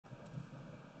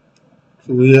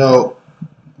So we have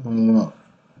uh,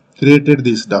 created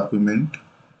this document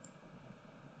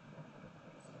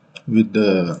with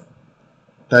the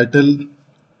title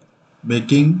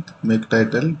make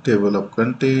title, table of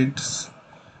contents,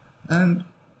 and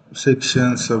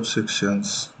sections,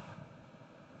 subsections.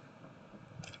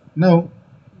 Now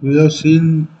we have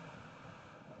seen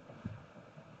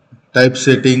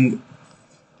typesetting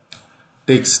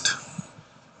text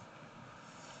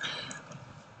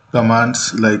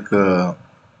commands like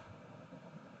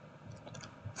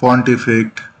font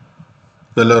effect,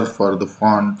 color for the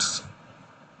fonts,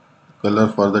 color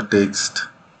for the text,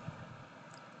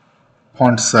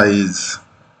 font size,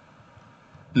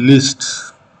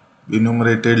 lists,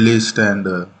 enumerated list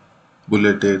and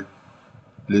bulleted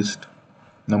list,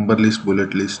 number list,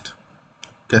 bullet list,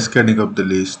 cascading of the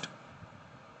list,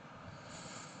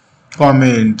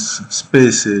 comments,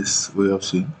 spaces we have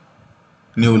seen,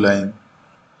 new line.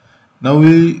 Now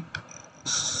we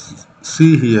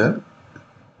see here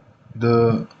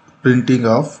the printing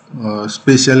of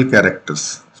special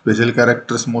characters. Special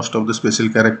characters, most of the special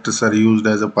characters are used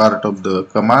as a part of the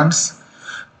commands.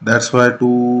 That's why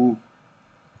to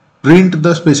print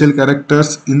the special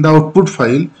characters in the output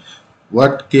file,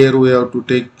 what care we have to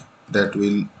take, that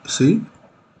we'll see.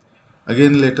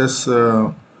 Again, let us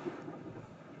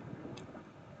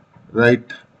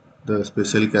write the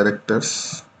special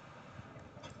characters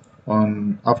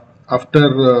on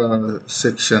after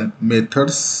section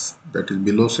methods, that is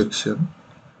below section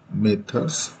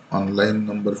methods on line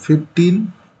number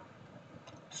 15.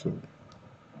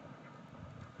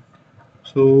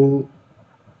 So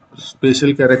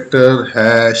special character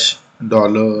hash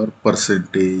dollar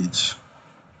percentage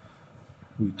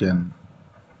we can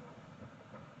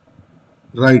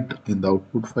write in the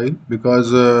output file,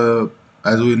 because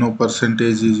as we know,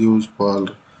 percentage is used for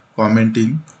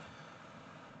commenting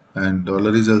and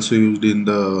dollar is also used in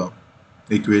the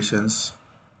equations.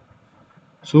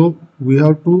 So we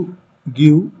have to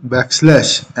give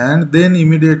backslash and then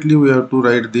immediately we have to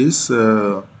write this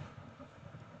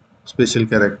special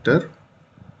character.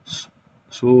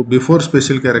 So before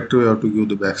special character we have to give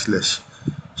the backslash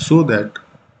so that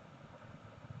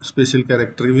special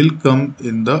character will come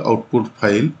in the output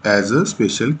file as a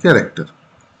special character.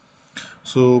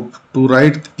 So to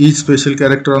write each special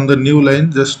character on the new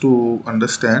line, just to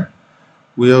understand,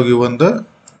 we have given the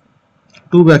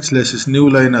two backslashes new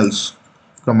line also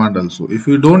command also. If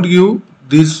you don't give,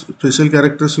 these special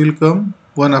characters will come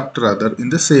one after other in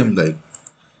the same line.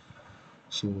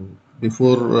 So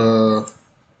before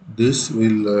this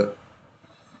will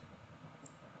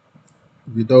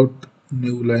without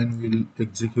new line will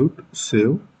execute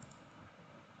save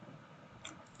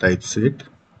typeset.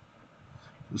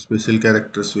 Special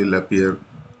characters will appear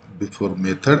before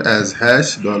method as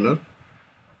hash dollar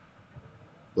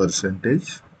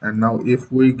percentage. And now if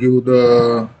we give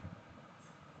the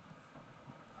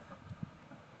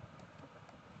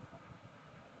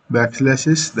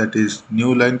backslashes, that is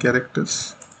new line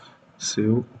characters,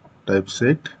 save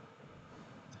typeset,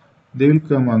 they will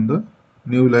come on the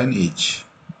new line each,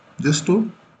 just to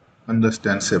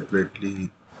understand separately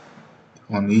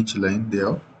on each line they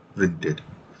are printed.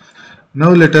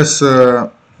 Now let us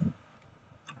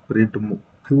print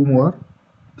few more.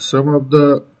 Some of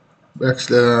the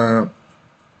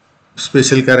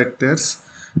special characters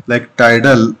like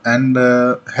tidal and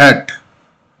hat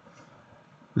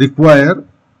require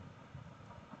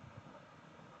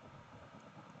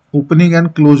opening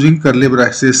and closing curly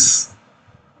braces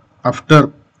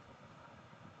after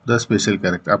the special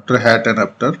character, after hat and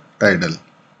after tidal.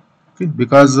 Okay,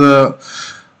 because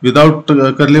without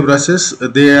curly braces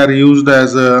they are used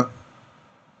as a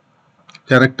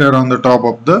character on the top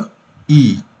of the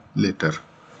E letter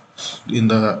in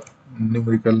the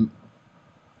numerical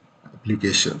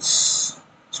applications.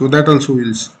 So that also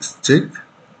we'll check.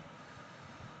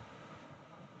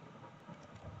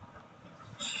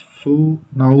 So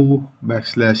now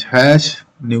backslash hash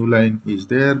new line is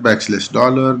there, backslash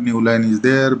dollar new line is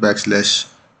there,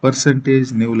 backslash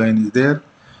percentage new line is there,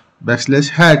 backslash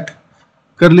hat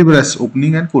curly brace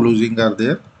opening and closing are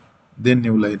there, then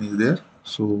new line is there.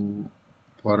 So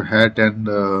for hat and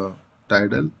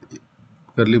tidal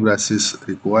curly braces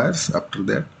requires. After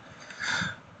that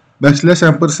backslash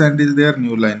ampersand is there,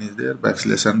 new line is there,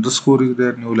 backslash underscore is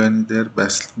there, new line is there,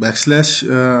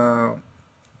 backslash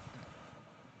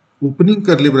opening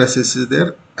curly braces is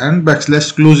there and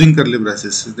backslash closing curly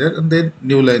braces is there, and then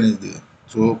new line is there.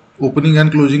 So opening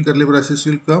and closing curly braces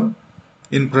will come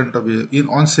in front of you in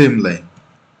on same line.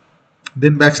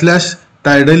 Then backslash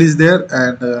tidal is there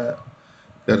and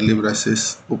curly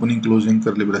braces, opening closing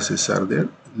curly braces are there.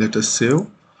 Let us save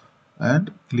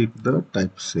and click the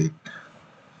typeset.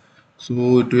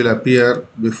 So it will appear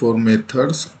before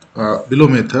methods, below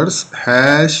methods,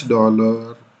 hash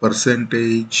dollar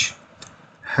percentage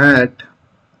hat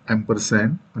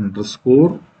ampersand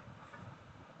underscore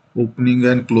opening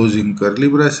and closing curly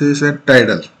braces and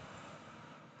title.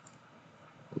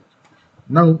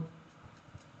 Now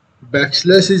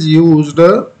backslash is used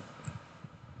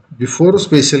before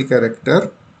special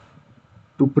character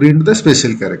to print the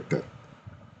special character.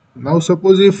 Now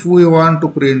suppose if we want to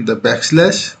print the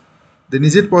backslash, then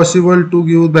is it possible to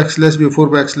give backslash before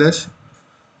backslash?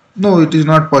 No, it is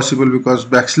not possible because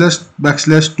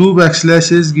backslash two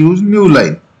backslashes gives new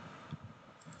line.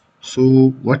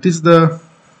 So what is the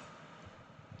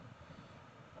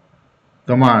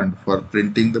command for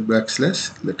printing the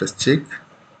backslash? Let us check.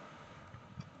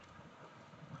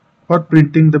 For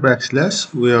printing the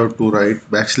backslash, we have to write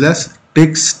backslash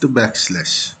text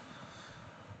backslash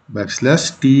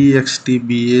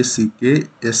txtbackslash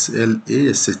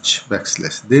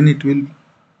backslash. Then it will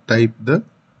type the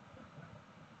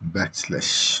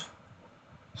backslash.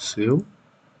 Save,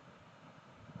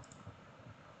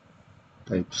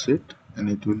 typeset, and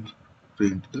it will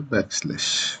print the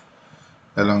backslash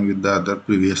along with the other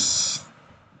previous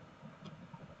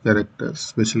characters,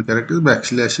 special characters.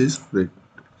 Backslash is print.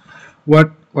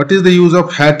 What is the use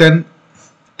of hat and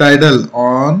title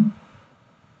on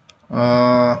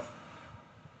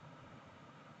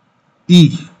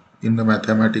E in the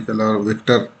mathematical or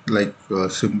vector like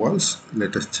symbols?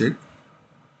 Let us check.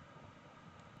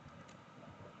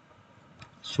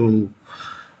 So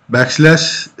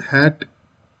backslash hat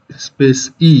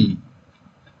space E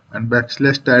and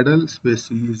backslash title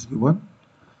space E is given.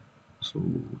 So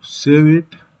save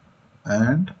it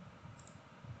and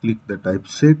click the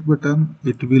typeset button.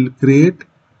 It will create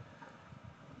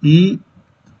E.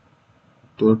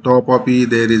 So top of E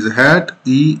there is a hat,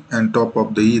 E, and top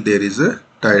of the E there is a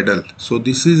title. So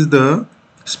this is the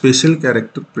special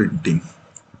character printing.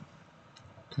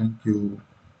 Thank you.